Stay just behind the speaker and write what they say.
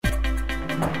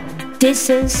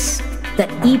This is the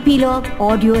Epilogue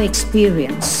audio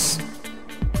experience.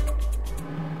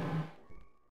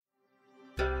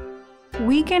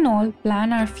 We can all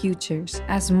plan our futures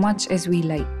as much as we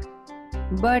like.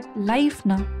 But life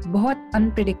na बहुत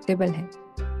unpredictable है.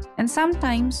 And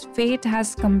sometimes fate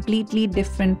has completely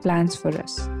different plans for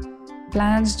us.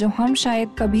 Plans जो हम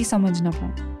शायद कभी समझ ना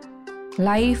पाए.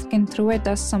 Life can throw at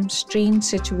us some strange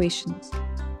situations.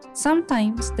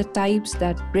 Sometimes the types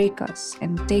that break us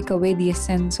and take away the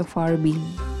essence of our being.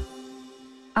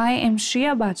 I am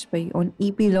Shreya Bajpai on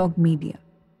Epilogue Media.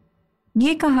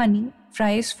 ये कहानी,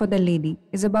 Fries for the Lady,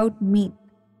 is about Meet,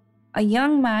 a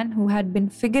young man who had been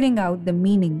figuring out the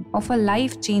meaning of a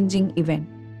life-changing event.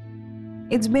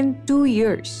 It's been 2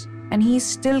 years and he's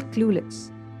still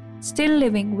clueless, still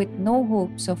living with no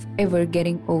hopes of ever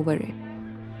getting over it.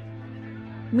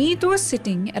 Meet was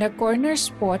sitting at a corner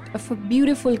spot of a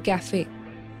beautiful cafe.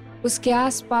 उसके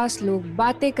आसपास लोग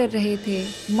बातें कर रहे थे,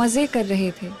 मजे कर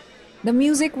रहे थे. The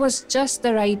music was just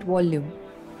the right volume.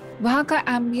 वहाँ का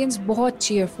ambience बहुत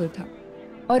cheerful था.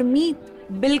 और मीत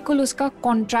बिल्कुल उसका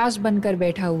contrast बनकर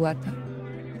बैठा हुआ था.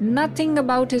 Nothing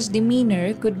about his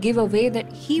demeanor could give away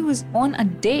that he was on a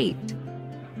date.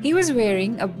 He was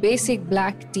wearing a basic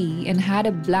black tee and had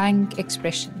a blank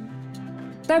expression.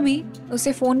 तभी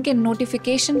उसे फोन के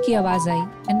नोटिफिकेशन की आवाज आई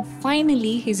and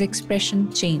finally his expression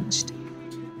changed.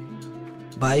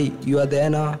 भाई, you are there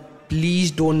ना?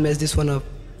 Please don't mess this one up.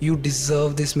 You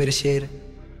deserve this, मेरे शेर.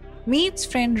 Meet's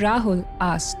friend Rahul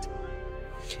asked.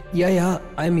 Yeah,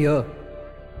 I'm here.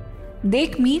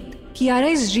 देख मीत, Kiara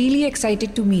is really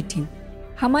excited to meet you.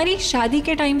 हमारी शादी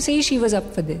के time से ही she was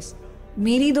up for this.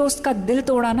 मेरी दोस्त का दिल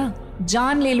तोड़ा ना,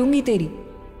 जान ले लूंगी तेरी.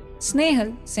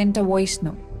 Snehal sent a voice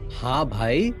note. हाँ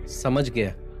भाई, समझ गया.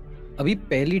 अभी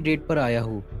पहली डेट पर आया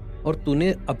हूँ और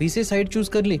तूने अभी से साइड चूज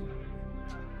कर ली.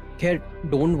 खैर,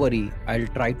 don't worry, I'll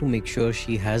try to make sure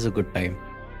she has a good time.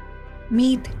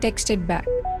 Meet texted back.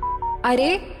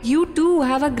 अरे, you too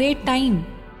have a great time.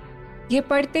 ये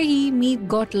पढ़ते ही Meet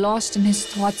got lost in his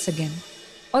thoughts again.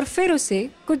 और फिर उसे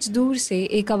कुछ दूर से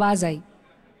एक आवाज आई.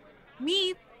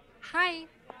 Meet, hi.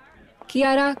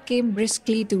 Kiara came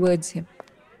briskly towards him.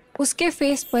 उसके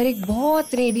फेस पर एक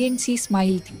बहुत रेडिएंट सी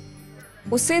स्माइल थी.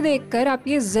 उसे देखकर आप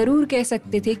ये जरूर कह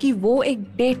सकते थे कि वो एक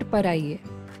डेट पर आई है.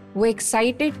 वो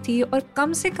एक्साइटेड थी और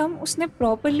कम से कम उसने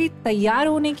प्रॉपर्ली तैयार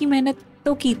होने की मेहनत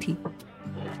तो की थी.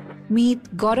 Meet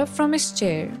got up from his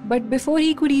chair, but before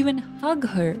he could even hug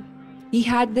her, he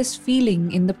had this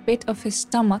feeling in the pit of his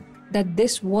stomach that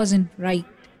this wasn't right.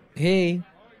 Hey.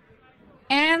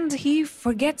 And he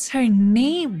forgets her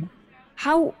name.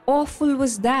 How awful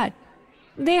was that?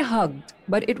 They hugged,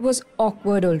 but it was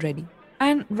awkward already,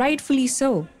 and rightfully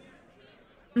so.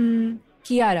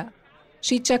 Kiara.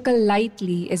 She chuckled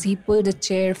lightly as he pulled a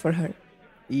chair for her.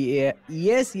 Yeah,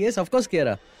 yes, of course,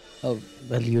 Kiara.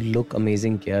 Well, you look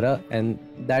amazing, Kiara, and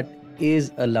that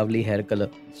is a lovely hair color.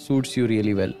 Suits you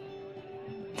really well.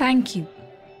 Thank you.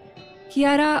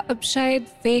 Kiara अब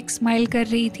शायद fake smile कर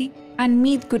रही थी, and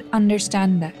Meet could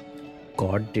understand that.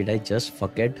 God, did I just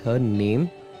forget her name?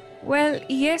 Well,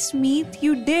 yes, Meet,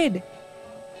 you did.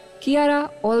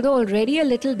 Kiara, although already a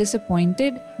little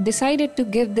disappointed, decided to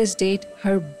give this date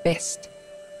her best.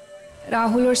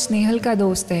 Rahul और स्नेहल का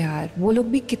दोस्त है यार, वो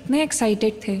लोग भी कितने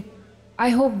excited थे. I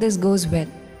hope this goes well,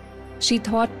 she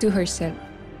thought to herself.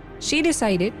 She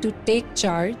decided to take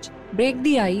charge, break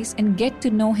the ice, and get to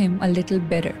know him a little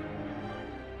better.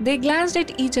 They glanced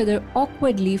at each other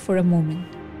awkwardly for a moment.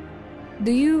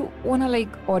 Do you wanna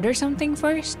order something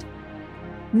first?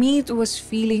 Meet was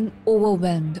feeling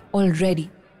overwhelmed already.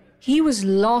 He was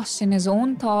lost in his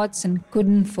own thoughts and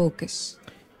couldn't focus.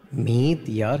 मीत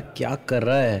यार, क्या कर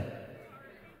रहा है?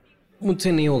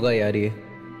 मुझसे नहीं होगा यार ये.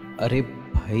 अरे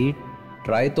भाई,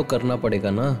 ट्राई तो करना पड़ेगा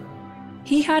ना.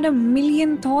 He had a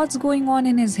million thoughts going on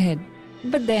in his head,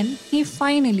 but then he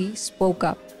finally spoke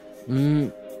up.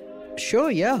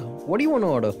 Sure, yeah. What do you want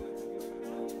to order?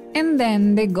 And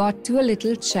then they got to a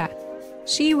little chat.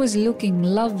 She was looking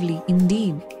lovely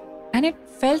indeed, and it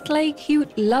felt like he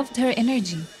loved her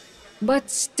energy. But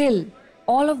still,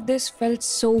 all of this felt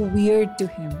so weird to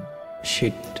him.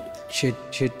 Shit.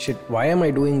 Why am I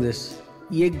doing this?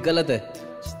 ये गलत है.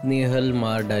 स्नेहल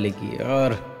मार डालेगी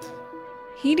यार.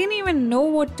 He didn't even know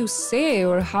what to say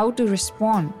or how to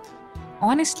respond.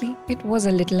 Honestly, it was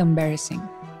a little embarrassing.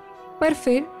 पर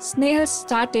फिर Snehal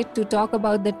started to talk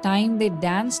about the time they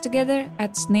danced together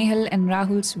at Snehal and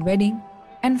Rahul's wedding,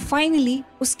 and finally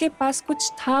उसके पास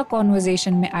कुछ था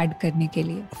conversation में add करने के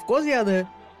लिए. Of course याद है.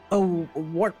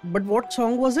 What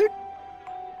song was it?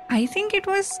 I think it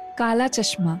was Kala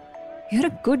Chashma. You're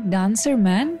a good dancer,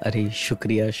 man. अरे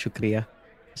शुक्रिया.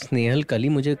 स्नेहल कल ही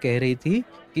मुझे कह रही थी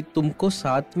कि तुमको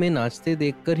साथ में नाचते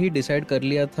देखकर ही डिसाइड कर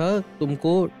लिया था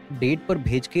तुमको डेट पर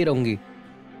भेज के रहूंगी।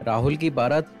 राहुल की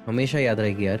बारात हमेशा याद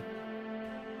रहेगी यार।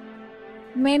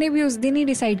 मैंने भी उस दिन ही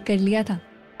डिसाइड कर लिया था,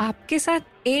 आपके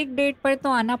साथ एक डेट पर तो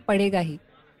आना पड़ेगा ही।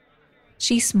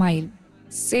 She smiled.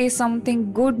 Say something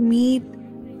good, Meet.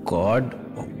 God,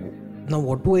 now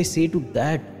what do I say to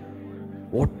that?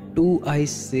 What do I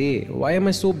say? Why am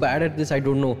I so bad at this? I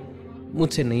don't know.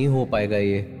 मुझसे नहीं हो पाएगा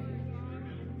ये।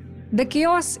 The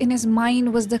chaos in his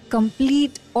mind was the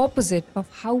complete opposite of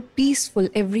how peaceful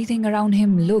everything around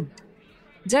him looked.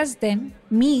 Just then,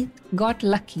 Meet got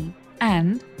lucky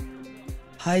and...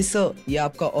 Hi sir, ये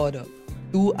आपका order.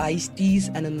 2 iced teas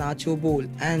and a nacho bowl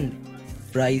and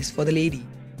fries for the lady.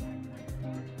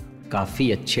 काफी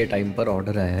अच्छे time पर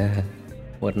order आया है,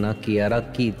 वरना कियारा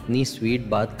की इतनी स्वीट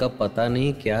बात का पता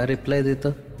नहीं क्या रिप्लाई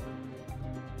देता।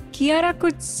 Kiara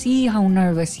could see how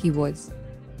nervous he was,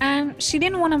 and she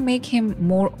didn't want to make him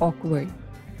more awkward.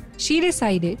 She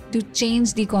decided to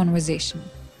change the conversation.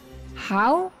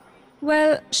 How?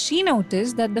 Well, she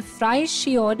noticed that the fries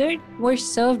she ordered were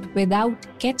served without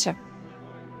ketchup.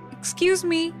 Excuse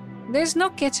me, there's no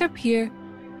ketchup here,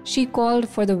 she called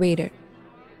for the waiter.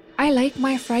 I like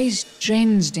my fries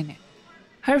drenched in it.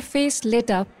 Her face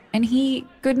lit up and he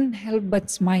couldn't help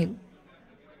but smile.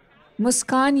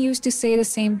 Muskan used to say the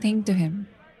same thing to him.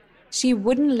 She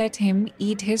wouldn't let him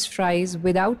eat his fries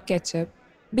without ketchup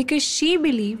because she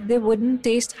believed they wouldn't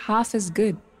taste half as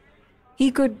good.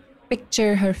 He could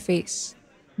picture her face.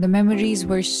 The memories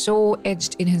were so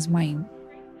etched in his mind.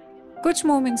 कुछ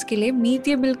moments के लिए मीत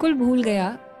ये बिल्कुल भूल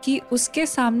गया कि उसके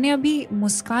सामने अभी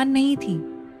मुस्कान नहीं थी.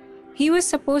 He was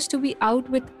supposed to be out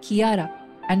with Kiara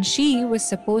and she was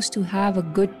supposed to have a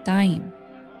good time.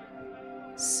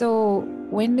 So,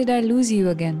 when did I lose you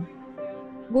again?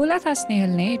 बोला था स्नेहल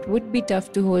ने it would be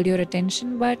tough to hold your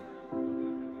attention, but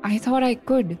I thought I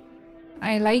could.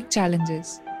 I like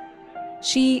challenges.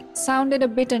 She sounded a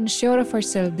bit unsure of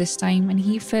herself this time and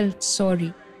he felt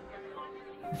sorry.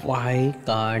 Why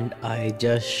can't I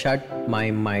just shut my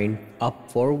mind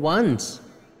up for once?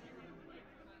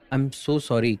 I'm so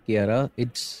sorry, Kiara.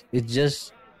 It's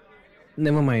just...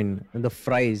 Never mind. The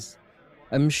fries.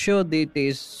 I'm sure they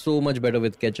taste so much better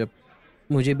with ketchup.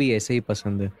 मुझे भी ऐसे ही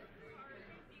पसंद है.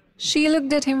 She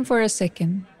looked at him for a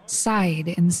second,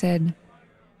 sighed and said,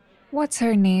 What's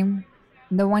her name?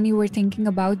 The one you were thinking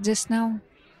about just now?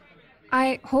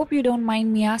 I hope you don't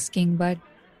mind me asking, but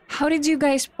how did you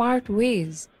guys part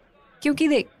ways? क्योंकि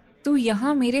देख, तू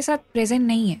यहाँ मेरे साथ present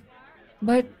नहीं है,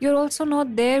 but you're also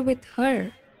not there with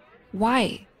her.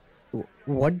 Why?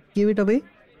 What gave it away?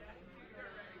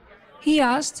 He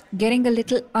asked, getting a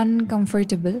little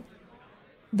uncomfortable.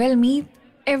 Well, Meet,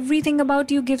 everything about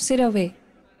you gives it away.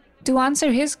 To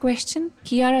answer his question,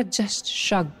 Kiara just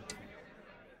shrugged.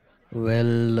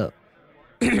 Well,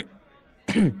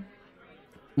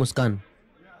 Muskan,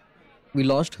 we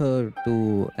lost her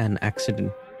to an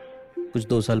accident कुछ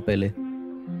 2 साल पहले.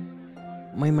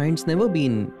 My mind's never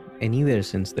been anywhere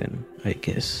since then, I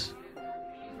guess.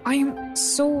 I'm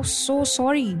so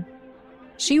sorry.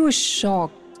 She was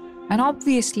shocked and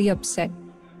obviously upset.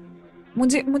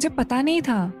 मुझे पता नहीं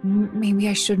था. Maybe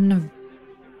I shouldn't have.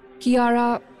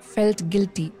 Kiara felt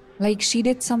guilty, like she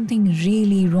did something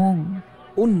really wrong.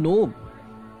 Oh no.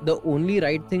 The only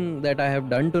right thing that I have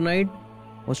done tonight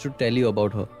was to tell you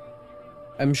about her.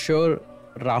 I'm sure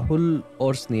Rahul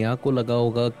और स्नेहा को लगा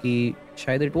होगा कि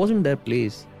शायद it wasn't their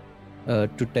place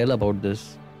to tell about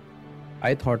this.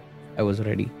 I thought I was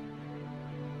ready.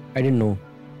 I didn't know.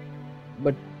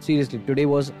 But seriously, today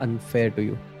was unfair to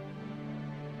you.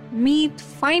 Meet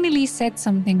finally said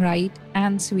something right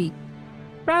and sweet.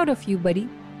 Proud of you, buddy.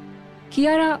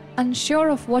 Kiara, unsure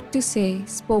of what to say,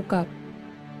 spoke up.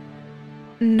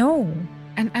 No,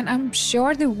 and I'm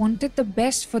sure they wanted the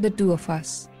best for the two of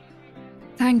us.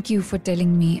 Thank you for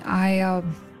telling me.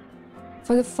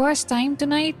 For the first time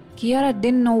tonight, Kiara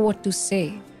didn't know what to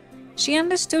say. She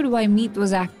understood why Meet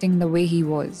was acting the way he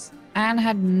was and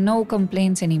had no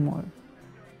complaints anymore.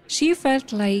 She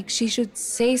felt like she should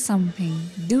say something,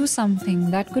 do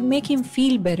something that could make him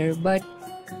feel better, but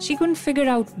she couldn't figure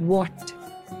out what.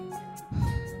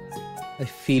 I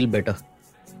feel better.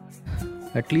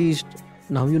 At least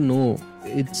now you know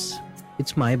it's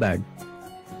my bad.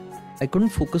 I couldn't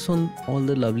focus on all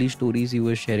the lovely stories you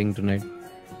were sharing tonight.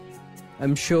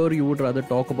 I'm sure you would rather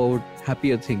talk about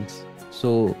happier things.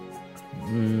 So,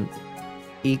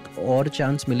 एक और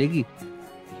chance मिलेगी.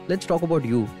 Let's talk about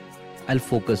you. I'll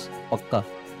focus. Pakka.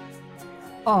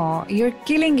 Oh, you're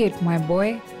killing it, my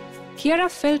boy. Kiara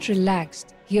felt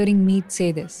relaxed hearing Meet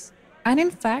say this. And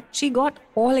in fact, she got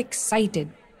all excited.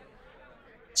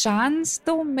 chance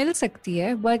तो मिल सकती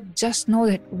है, but just know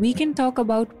that we can talk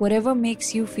about whatever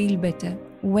makes you feel better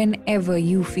whenever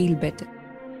you feel better.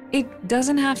 It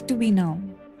doesn't have to be now.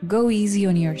 Go easy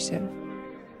on yourself.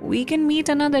 We can meet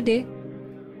another day.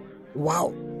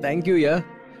 Wow, thank you यार.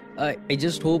 I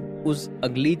just hope उस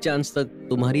अगली chance तक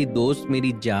तुम्हारी दोस्त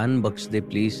मेरी जान बख्श दे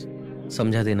please.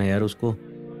 समझा देना यार उसको.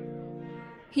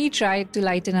 He tried to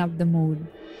lighten up the mood.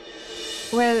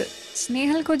 Well,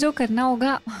 Snehal को जो करना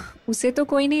होगा उसे तो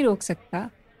कोई नहीं रोक सकता,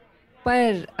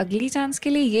 पर अगली चांस के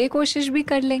लिए ये कोशिश भी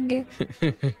कर लेंगे.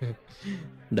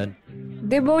 Done.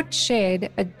 They both shared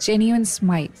a genuine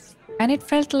smile, and it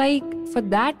felt like for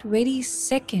that very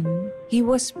second he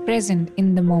was present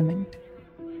in the moment.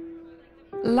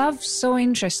 Love's so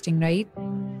interesting, right?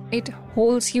 It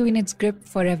holds you in its grip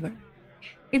forever.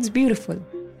 It's beautiful.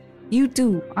 You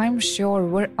two, I'm sure,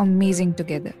 were amazing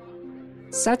together.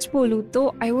 Sach bolu to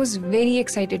I was very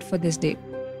excited for this date.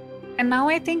 And now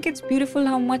I think it's beautiful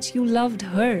how much you loved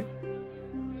her.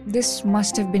 This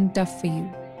must have been tough for you.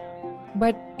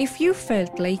 But if you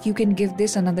felt like you can give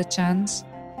this another chance,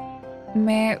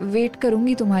 मैं wait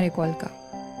करूँगी तुम्हारे call का.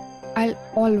 I'll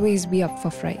always be up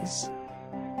for fries.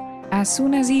 As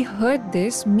soon as he heard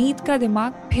this, मीत का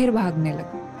दिमाग फिर भागने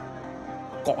लगा.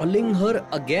 Calling her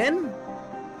again?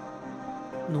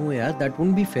 No यार, that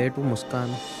wouldn't be fair to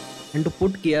Muskan. And to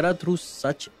put Kiara through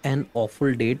such an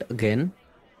awful date again?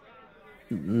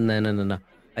 No.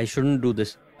 I shouldn't do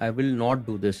this. I will not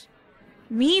do this.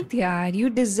 मीत यार, you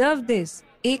deserve this.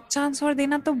 एक chance और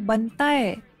देना तो बनता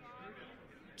है.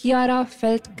 Kiara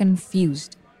felt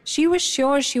confused. She was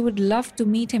sure she would love to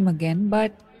meet him again,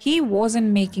 but he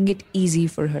wasn't making it easy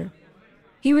for her.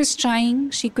 He was trying,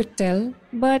 she could tell,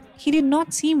 but he did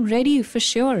not seem ready for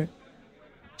sure.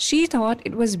 She thought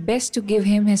it was best to give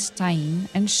him his time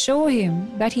and show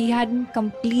him that he hadn't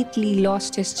completely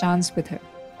lost his chance with her.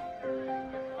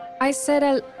 I said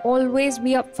I'll always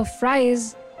be up for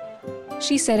fries,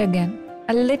 she said again,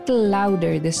 a little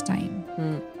louder this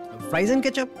time. Fries and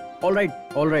ketchup? All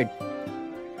right.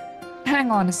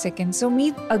 Hang on a second, so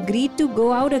Meet agreed to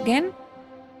go out again?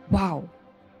 Wow.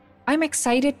 I'm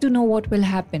excited to know what will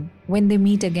happen when they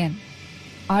meet again.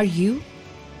 Are you?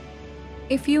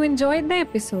 If you enjoyed the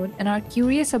episode and are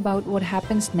curious about what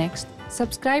happens next,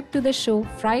 subscribe to the show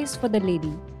Fries for the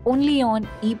Lady only on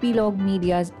Epilogue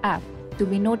Media's app to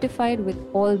be notified with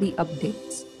all the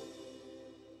updates.